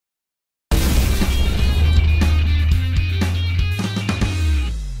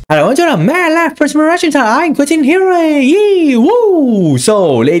Hello, welcome to Man Life First Reaction time. I'm quitting hero. Yee! Woo!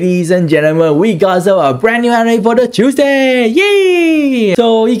 So, ladies and gentlemen, we got a brand new anime for the Tuesday. Yee!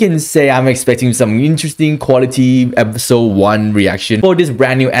 So, you can say I'm expecting some interesting quality episode 1 reaction for this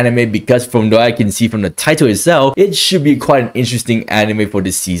brand new anime because from what I can see from the title itself, it should be quite an interesting anime for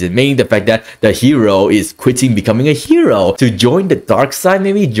this season. Meaning the fact that the hero is quitting becoming a hero to join the dark side,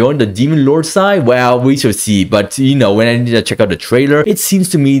 maybe join the demon lord side. Well, we shall see. But you know, when I need to check out the trailer, it seems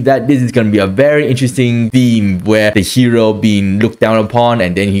to me that this is going to be a very interesting theme where the hero being looked down upon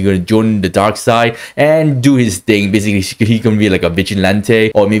and then he's going to join the dark side and do his thing. Basically, he's going to be like a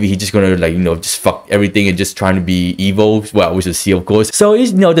vigilante, or maybe he's just going to, like, you know, just fuck everything and just trying to be evil. Well, we shall see, of course. So,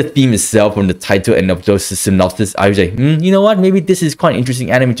 you know, the theme itself from the title and of those synopsis, I was like, you know what, maybe this is quite an interesting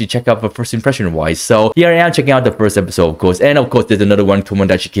anime to check out for first impression wise. So here I am checking out the first episode, of course, and of course there's another one,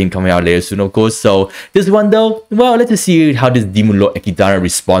 Tomodachi coming out later soon, of course. So this one though, well, let's just see how this demon lord Echidna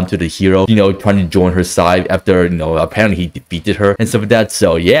respond to the hero, you know, trying to join her side after, you know, apparently he defeated her and stuff like that.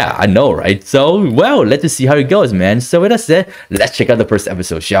 So yeah, I know, right? So well, let's just see how it goes, man. So with that said, let's check out the first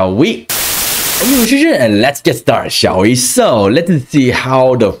episode, shall we? And let's get started, shall we? So let's see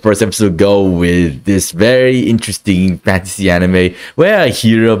how the first episode go with this very interesting fantasy anime where a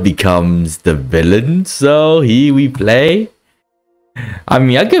hero becomes the villain. So here we play. I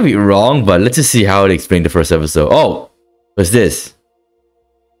mean, I could be wrong, but let's just see how it explained the first episode. Oh, what's this?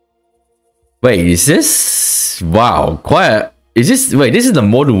 Wait, is this? Wow, quite. Is this? Wait, this is the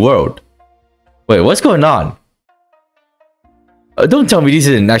modern world. Wait, what's going on? Don't tell me this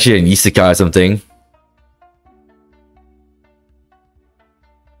is actually an isekai or something.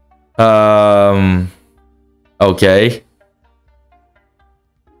 Okay.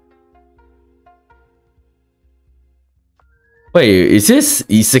 Wait, is this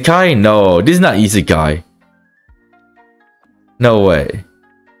isekai? No, this is not isekai. No way.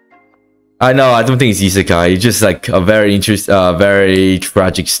 I know, I don't think it's isekai. It's just like a very very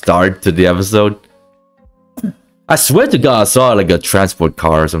tragic start to the episode. I swear to God, I saw like a transport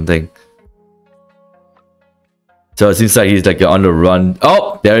car or something. So it seems like he's like on the run.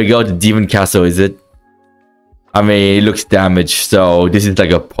 Oh, there you go. The demon castle, is it? I mean, it looks damaged. So this is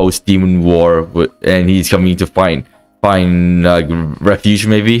like a post-demon war, and he's coming to find refuge,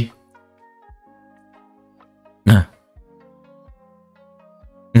 maybe.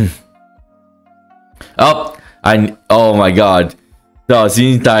 Oh my God. So it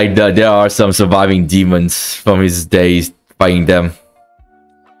seems like there are some surviving demons from his days fighting them.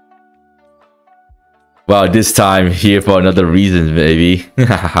 Well, this time here for another reason, maybe.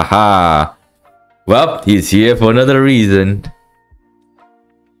 Well, he's here for another reason.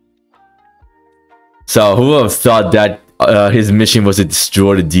 So who would have thought that his mission was to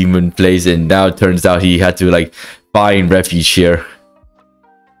destroy the demon place, and now it turns out he had to like find refuge here.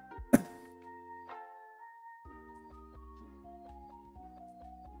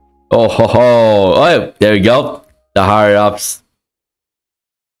 Oh ho ho! Oh, there we go. The higher ups.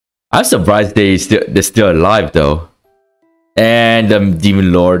 I'm surprised they're still alive though. And the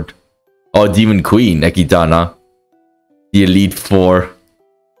demon lord, or demon queen Echidna, the elite four.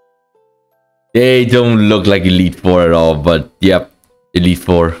 They don't look like elite four at all, but yep, elite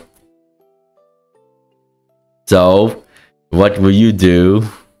four. So, what will you do?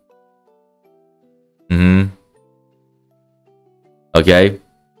 Okay.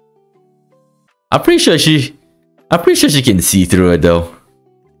 I'm pretty sure she can see through it though.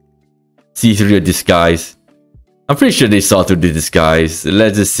 See through the disguise. I'm pretty sure they saw through the disguise.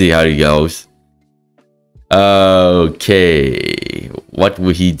 Let's just see how it goes. Okay. What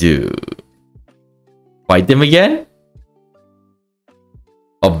will he do? Fight them again?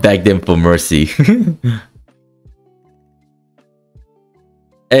 Or beg them for mercy?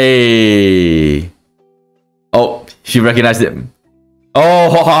 Hey. Oh, she recognized him.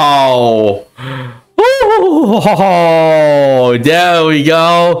 Oh, oh, there we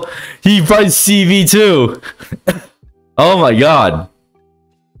go. He finds CV too. Oh my God.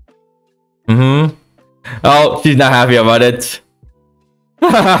 Oh, she's not happy about it.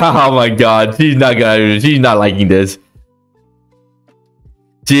 Oh my God, she's not liking this.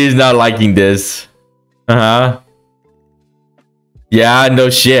 She's not liking this. Yeah, no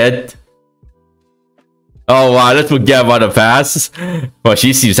shit. Oh wow, let's forget about the past. Well,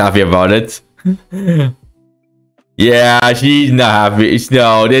 she seems happy about it. Yeah, she's not happy.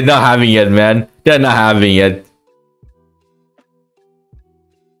 No, they're not having it, man. They're not having it.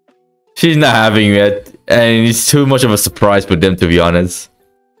 She's not having it. And it's too much of a surprise for them, to be honest.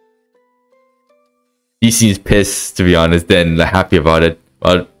 He seems pissed, to be honest, then happy about it.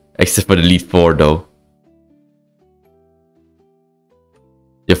 Well, except for the lead 4, though.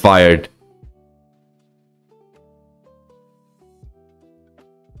 You're fired.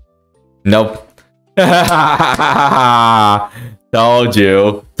 Nope. Told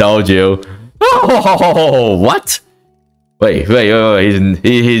you. Told you. Oh, what? Wait.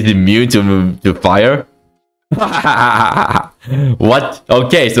 He's immune to fire? What?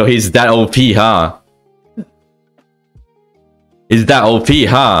 Okay, so he's that OP, huh? Is that OP,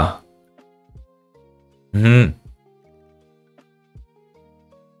 huh?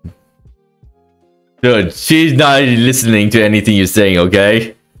 Dude, she's not listening to anything you're saying,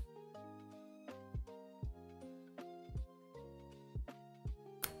 okay?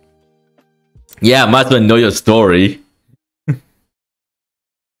 Yeah, might as well know your story.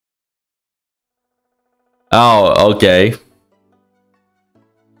 Oh, okay.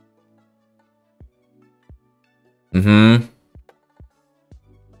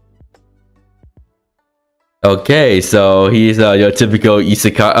 Okay, so he's your typical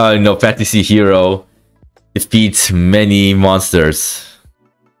isekai, fantasy hero. Defeats many monsters.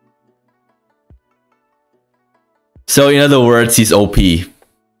 So in other words, he's OP.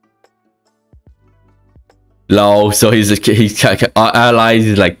 Low, so his allies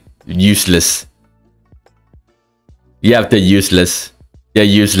is like useless. Yeah, they're useless. They're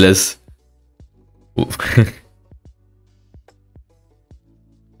useless.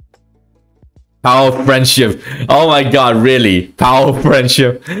 Power of friendship. Oh my god, really? Power of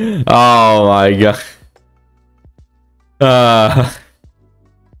friendship. Oh my god.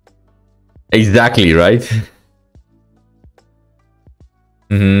 Exactly, right?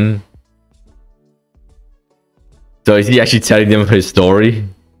 So is he actually telling them his story?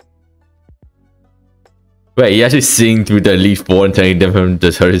 Wait, he actually seeing through the Elite Four and telling them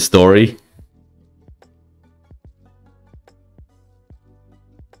his story?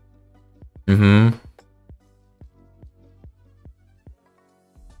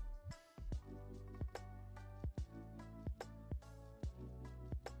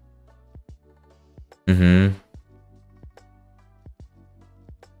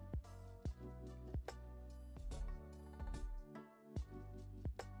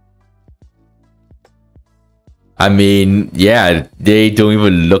 I mean, yeah, they don't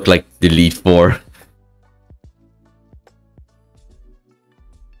even look like the Elite Four.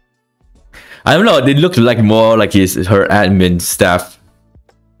 I don't know, they look like more like her admin staff.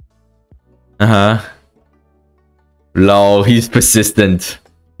 Lol, he's persistent.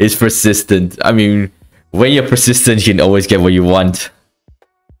 He's persistent. I mean, when you're persistent, you can always get what you want.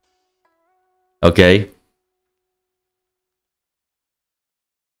 Okay.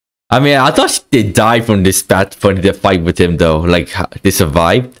 I mean, I thought they died from this from the fight with him though. Like, they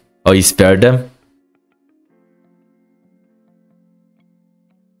survived? Or he spared them?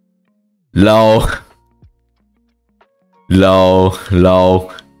 Low. Low.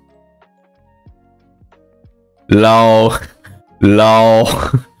 Low. Low. Low.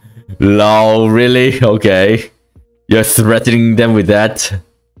 Low. Really? Okay. You're threatening them with that?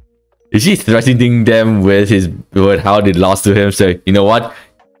 Is she threatening them with how they lost to him? So, you know what?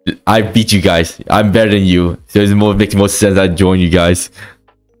 I beat you guys. I'm better than you. So it makes more sense I join you guys.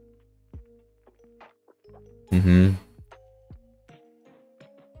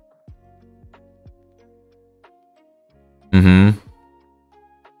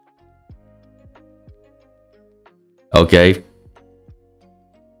 Okay.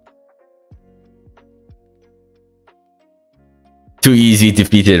 Too easy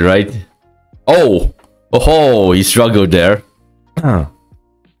defeated, right? Oh! Oh, he struggled there.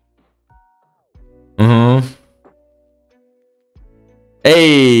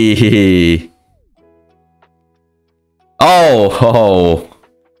 Hey! Oh!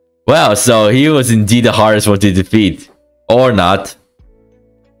 Well, so he was indeed the hardest one to defeat. Or not.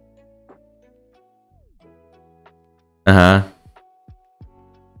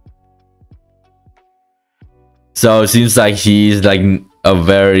 So it seems like he's like a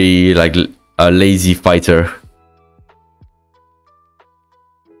very a lazy fighter.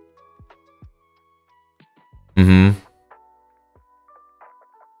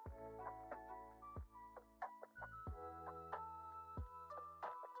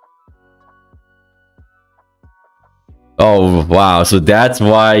 Oh wow, so that's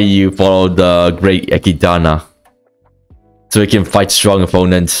why you follow the great Echidna. So you can fight strong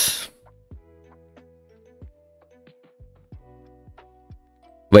opponents.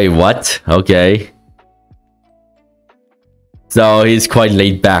 Wait, what? Okay. So he's quite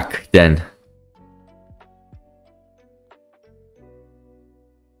laid back then.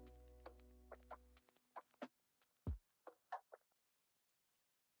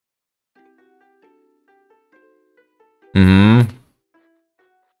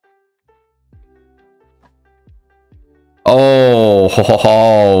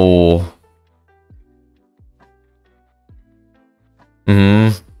 Oh.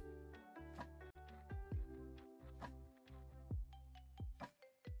 Mm-hmm.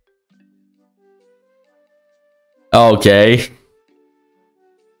 Okay.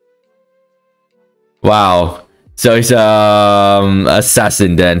 Wow. So he's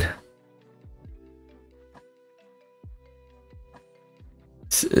assassin then.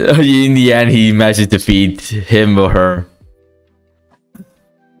 In the end, he managed to defeat him or her.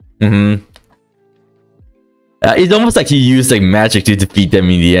 Mm-hmm. It's almost like he used like magic to defeat them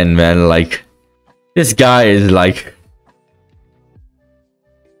in the end, man. Like, this guy is like,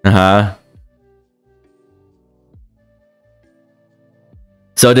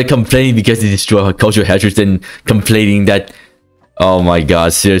 So they're complaining because they destroy her cultural heritage and complaining that, oh my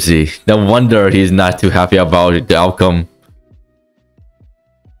god, seriously. No wonder he's not too happy about the outcome.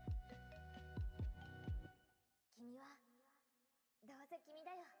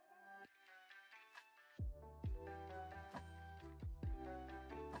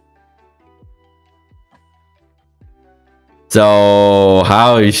 So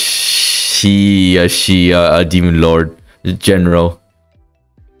how is she a demon lord general?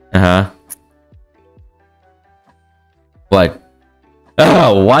 What?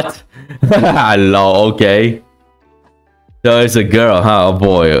 Oh, what? Hello, okay. So it's a girl, huh? A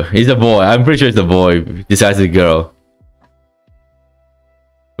boy. He's a boy. I'm pretty sure it's a boy. Besides a girl.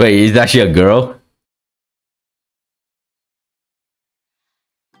 Wait, it's actually a girl?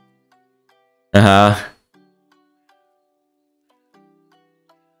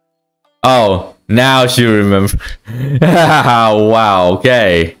 Oh, now she remembers. Wow,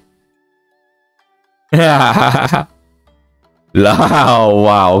 okay.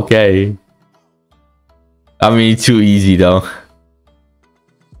 Wow, okay. I mean, too easy though.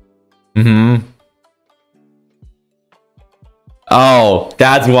 Oh,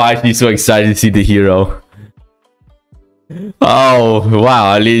 that's why she's so excited to see the hero. Oh,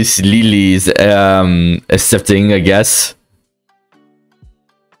 wow, at least Lily is accepting, I guess.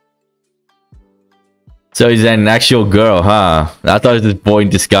 So he's an actual girl, huh? I thought it was a boy in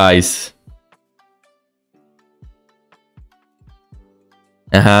disguise.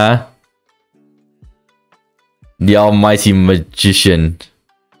 The almighty magician.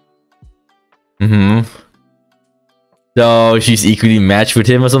 So she's equally matched with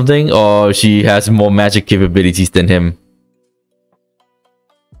him or something? Or she has more magic capabilities than him?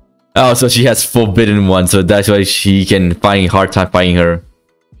 Oh, so she has forbidden one, so that's why she can find a hard time finding her.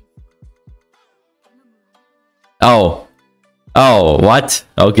 Oh. Oh, what?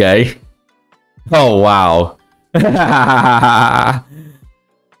 Okay. Oh, wow.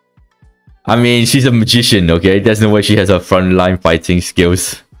 I mean, she's a magician, okay? There's no way she has a frontline fighting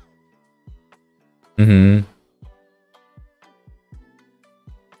skills.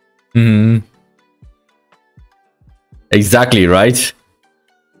 Exactly, right?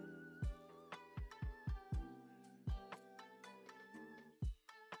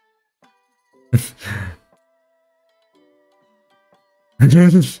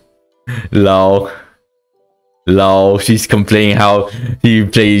 Lol. Lol, she's complaining how he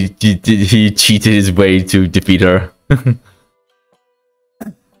cheated his way to defeat her.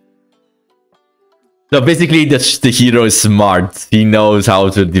 So basically the hero is smart. He knows how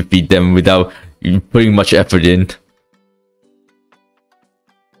to defeat them without putting much effort in.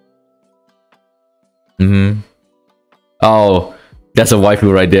 Oh, that's a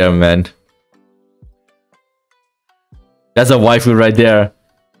waifu right there, man. That's a waifu right there.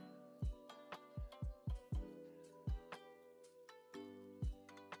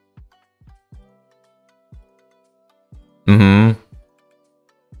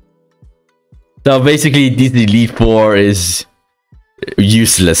 So basically, this Elite Four is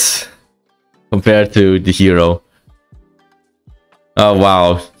useless compared to the hero. Oh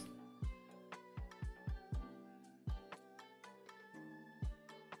wow.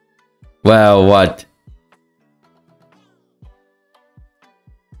 Well, what?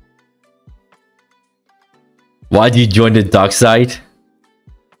 Why did you join the dark side?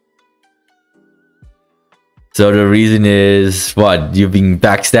 So the reason is what? You're being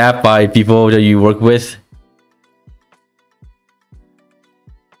backstabbed by people that you work with?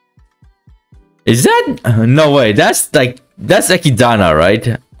 Is that? No way. That's Echidna,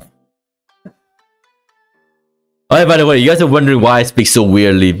 right? Oh, by the way, you guys are wondering why I speak so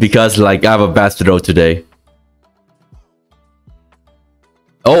weirdly. Because like I have a bad throat today.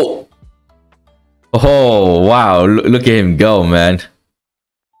 Oh. Oh, wow. Look at him go, man.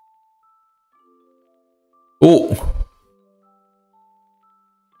 Oh.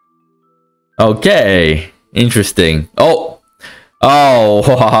 Okay. Interesting. Oh. Oh,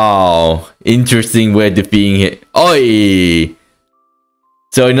 wow. Interesting way of defeating it. Oi!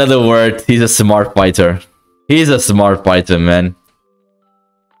 So in other words, he's a smart fighter. He's a smart fighter, man.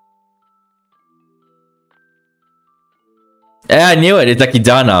 Yeah, I knew it. It's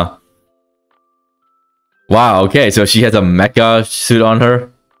Echidna. Wow, okay. So she has a mecha suit on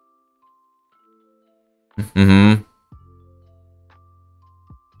her.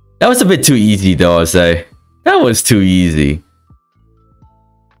 That was a bit too easy, though, I'll say. That was too easy.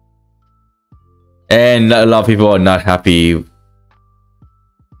 And a lot of people are not happy.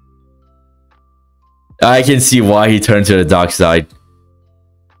 I can see why he turned to the dark side.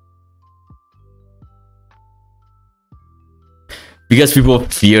 Because people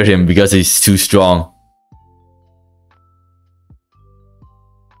fear him because he's too strong.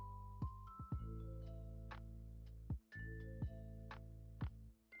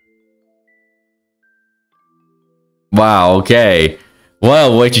 Wow, okay. What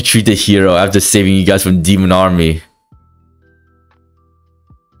a way to treat the hero after saving you guys from demon army.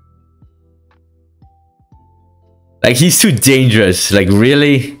 Like, he's too dangerous. Like,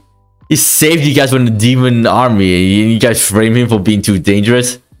 really? He saved you guys from the demon army and you guys frame him for being too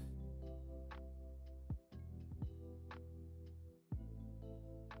dangerous?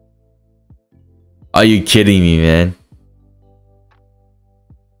 Are you kidding me, man?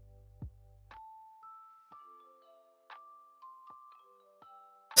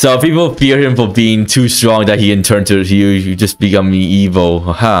 So people fear him for being too strong that he can turn to you just become evil,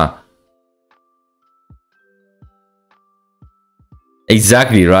 huh?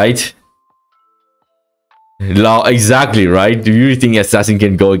 Exactly, right? Exactly, right? Do you think Assassin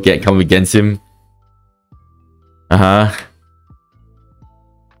can come against him? Uh-huh.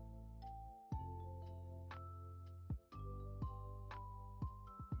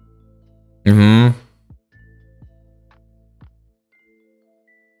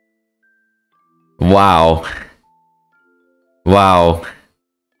 Wow. Wow.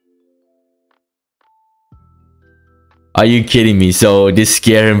 Are you kidding me? So they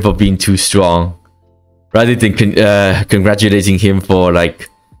scare him for being too strong, rather than congratulating him for like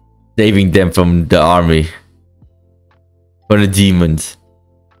saving them from the army, from the demons.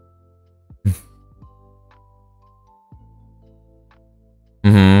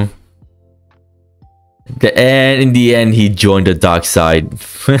 And in the end, he joined the dark side,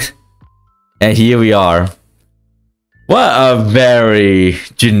 and here we are. What a very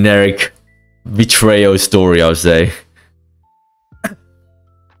generic betrayal story, I would say.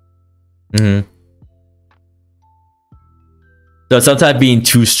 So sometimes being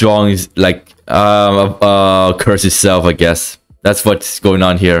too strong is like curse itself, I guess. That's what's going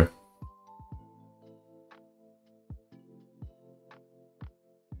on here.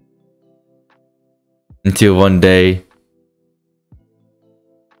 Until one day.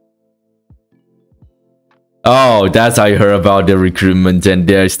 Oh, that's how I heard about the recruitment and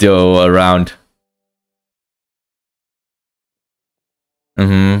they're still around.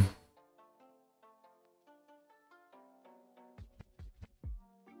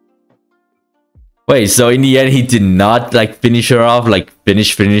 Wait, so in the end he did not like finish her off, like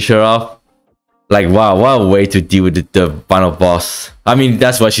finish her off? Like, wow, what a way to deal with the final boss. I mean,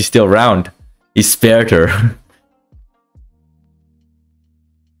 that's why she's still around. He spared her.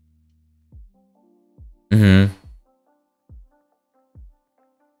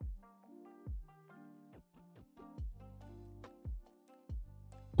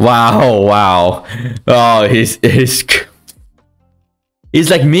 Wow, wow. Oh, he's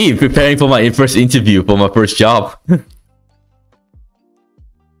like me preparing for my first interview for my first job.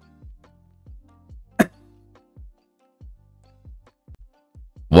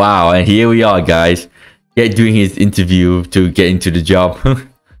 Wow, and here we are, guys. Doing his interview to get into the job.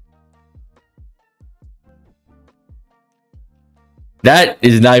 That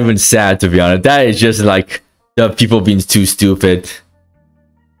is not even sad, to be honest. That is just like the people being too stupid.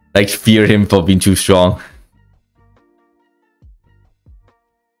 Like, fear him for being too strong.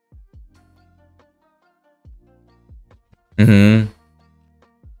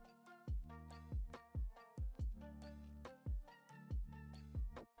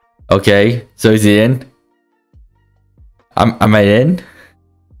 Okay, so is he in? Am I in?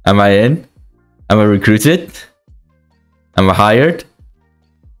 Am I in? Am I recruited? Am I hired?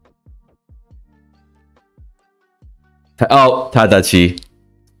 Oh, Tadachi.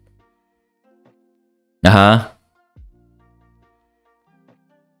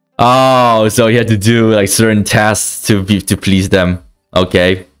 Oh, so you had to do like certain tasks to please them.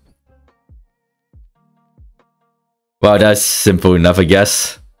 Okay. Well, that's simple enough, I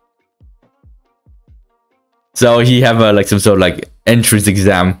guess. So he have a like some sort of like entrance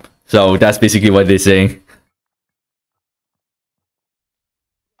exam. So that's basically what they're saying.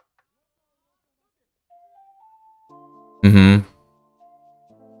 Mm-hmm.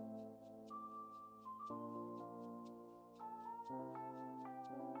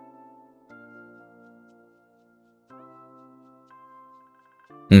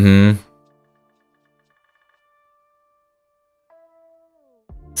 Mm-hmm.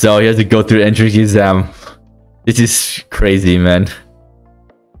 So he has to go through the entrance exam. This is crazy, man.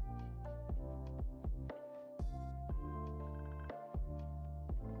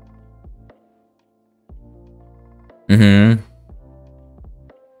 Mm-hmm.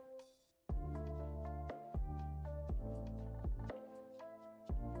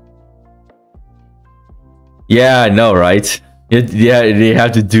 Yeah, I know, right? Yeah, they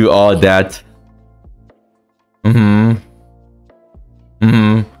have to do all that. Mm-hmm.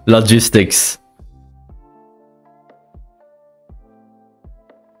 Mm-hmm. Logistics.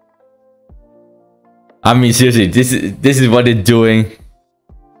 I mean, seriously, this is what they're doing.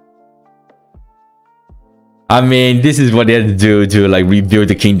 I mean, this is what they have to do to like rebuild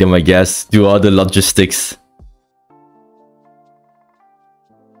the kingdom, I guess. Do all the logistics.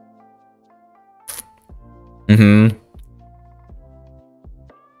 Mm-hmm.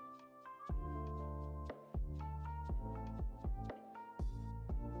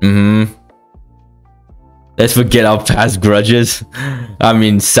 Mm-hmm. Let's forget our past grudges. I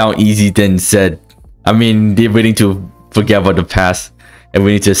mean, sound easy than said. I mean, they're willing to forget about the past, and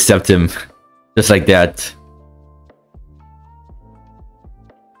we need to accept him, just like that.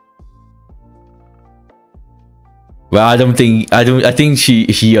 Well, I think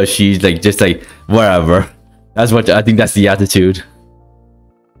he or she's like just like whatever. That's what I think. That's the attitude.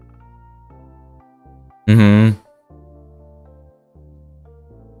 Mm-hmm.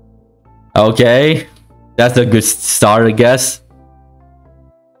 Okay, that's a good start, I guess.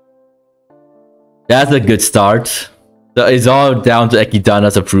 That's a good start. So it's all down to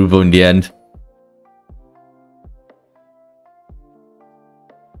Echidna's approval in the end.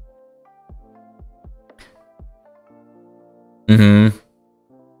 Mm-hmm.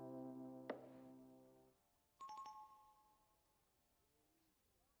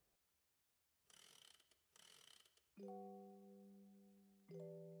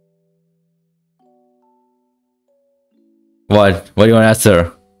 What? What do you want to ask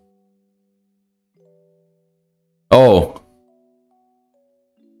her? Oh.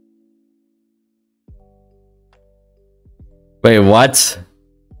 Wait, what?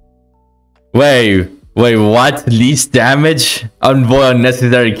 Wait, what? Least damage? Avoid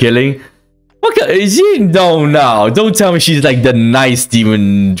unnecessary killing? What is she? No. Don't tell me she's like the nice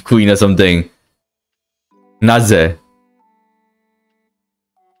demon queen or something. Naze.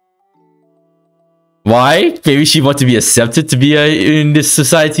 Why? Maybe she wants to be accepted to be in this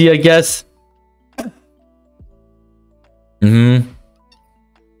society, I guess. Mm-hmm.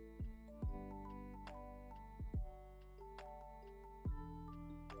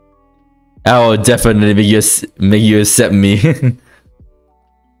 I will definitely make you accept me.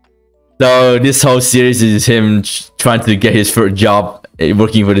 So this whole series is him trying to get his first job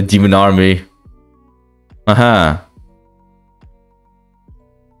working for the demon army. Uh-huh.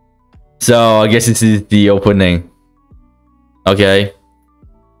 So I guess this is the opening. Okay.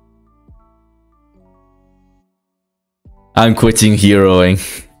 I'm quitting heroing.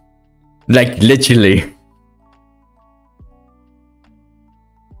 Like literally.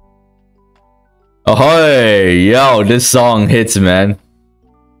 Ahoy! Yo, this song hits, man.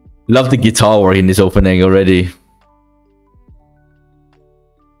 Love the guitar work in this opening already.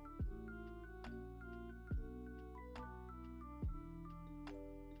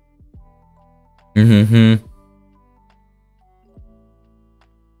 Mm-hmm.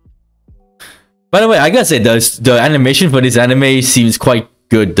 By the way, I gotta say, the animation for this anime seems quite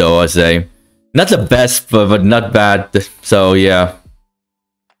good though, I'd say. Not the best, but not bad. So yeah.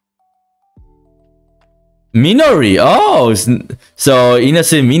 Minori! Oh! So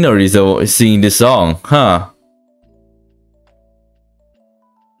innocent Minori is singing this song, huh?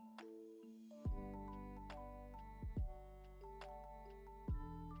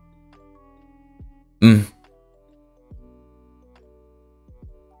 Mm.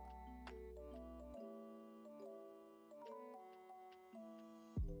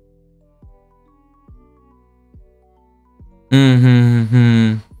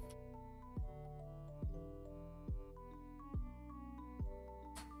 Mm-hmm.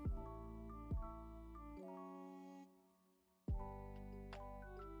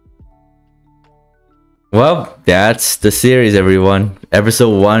 well, that's the series, everyone.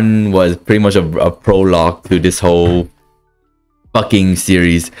 Episode 1 was pretty much a prologue to this whole fucking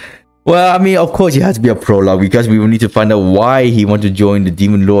series. Well, I mean, of course it has to be a prologue because we will need to find out why he wanted to join the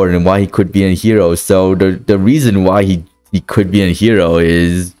Demon Lord and why he could be a hero. So the reason why he could be a hero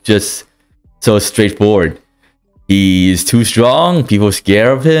is just so straightforward. He is too strong, people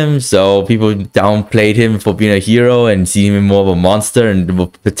scared of him, so people downplayed him for being a hero and seeing him more of a monster and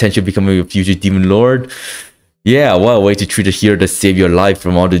potentially becoming a future Demon Lord. Yeah, what a way to treat a hero to save your life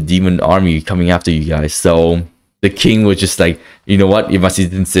from all the demon army coming after you guys. So the king was just like, you know what, if my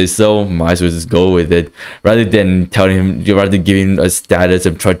season says so, might as well just go with it. Rather than telling him, rather than giving him a status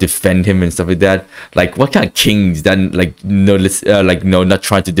and try to defend him and stuff like that. Like, what kind of kings then, like, no, not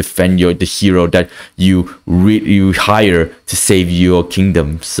trying to defend the hero that you hire to save your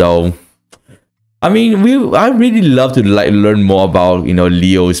kingdom. So, I mean, I really love to learn more about, you know,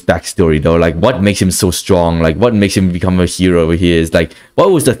 Leo's backstory though. Like, what makes him so strong? Like, what makes him become a hero he is? Like,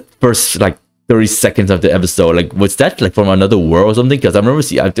 what was the first, like, 30 seconds of the episode? Like, was that like from another world or something? Because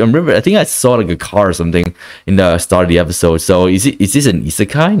I think I saw like a car or something in the start of the episode. So is this an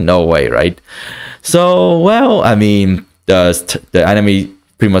isekai? No way, right? So, well, I mean, the anime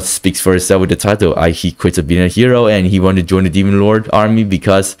pretty much speaks for itself with the title. He quits being a hero and he wanted to join the Demon Lord army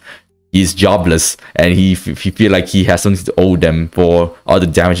because he's jobless and he feel like he has something to owe them for all the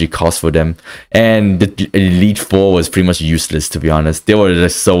damage he caused for them. And the Elite Four was pretty much useless, to be honest. They were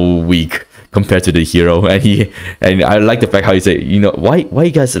just so weak compared to the hero, and I like the fact how he said, you know, why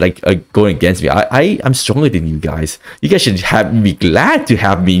you guys like going against me? I'm stronger than you guys. You guys should be glad to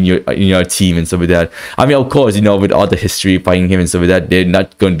have me in your team and stuff like that. I mean, of course, you know, with all the history fighting him and stuff like that, they're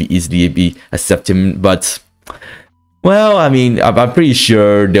not going to be easily accept him, but well, I mean, I'm pretty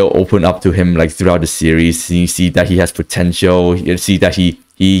sure they'll open up to him like throughout the series. You see that he has potential. You see that he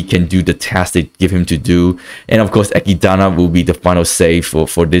can do the task they give him to do. And of course, Echidna will be the final say for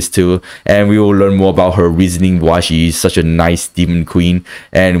this too. And we will learn more about her reasoning why she is such a nice demon queen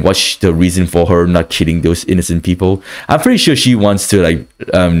and what's the reason for her not killing those innocent people. I'm pretty sure she wants to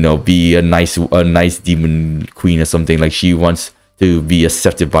like be a nice demon queen or something. Like she wants to be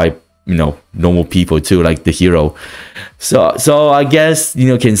accepted by, you know, normal people too, like the hero. So I guess, you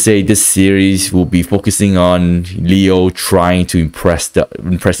know, can say this series will be focusing on Leo trying to impress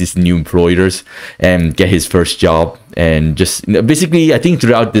his new employers and get his first job, and just, you know, basically I think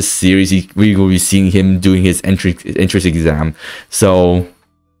throughout this series we will be seeing him doing his entrance exam. So,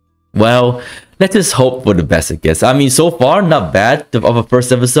 well, let's just hope for the best, I guess. I mean, so far, not bad of a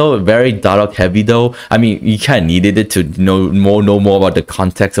first episode. Very dialogue heavy, though. I mean, you kind of needed it to know more about the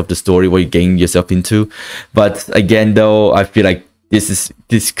context of the story, what you're getting yourself into. But again, though, I feel like this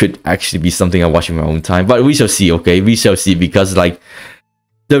could actually be something I watch in my own time. But we shall see, okay? We shall see, because, like,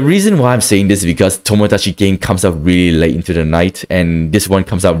 the reason why I'm saying this is because Tomodachi game comes out really late into the night, and this one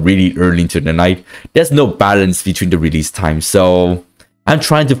comes out really early into the night. There's no balance between the release time, so I'm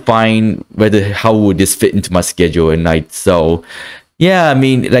trying to find how would this fit into my schedule at night. So yeah, I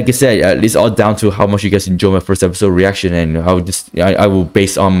mean, like I said, it's all down to how much you guys enjoy my first episode reaction, and I will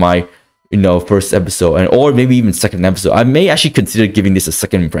base on my, you know, first episode, or maybe even second episode. I may actually consider giving this a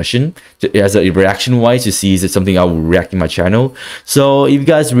second impression as a reaction wise to see is it something I will react in my channel. So if you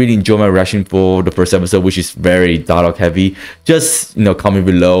guys really enjoy my reaction for the first episode, which is very dialogue heavy, just, you know, comment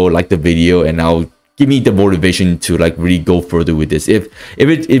below, like the video, and I'll give me the motivation to like really go further with this. If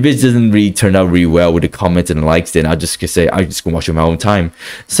it doesn't really turn out really well with the comments and likes, then I'll just say I'm just gonna watch it on my own time.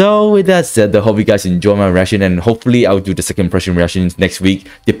 So with that said, I hope you guys enjoy my reaction, and hopefully I'll do the second impression reactions next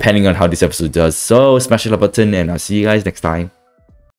week, depending on how this episode does. So smash the like button, and I'll see you guys next time.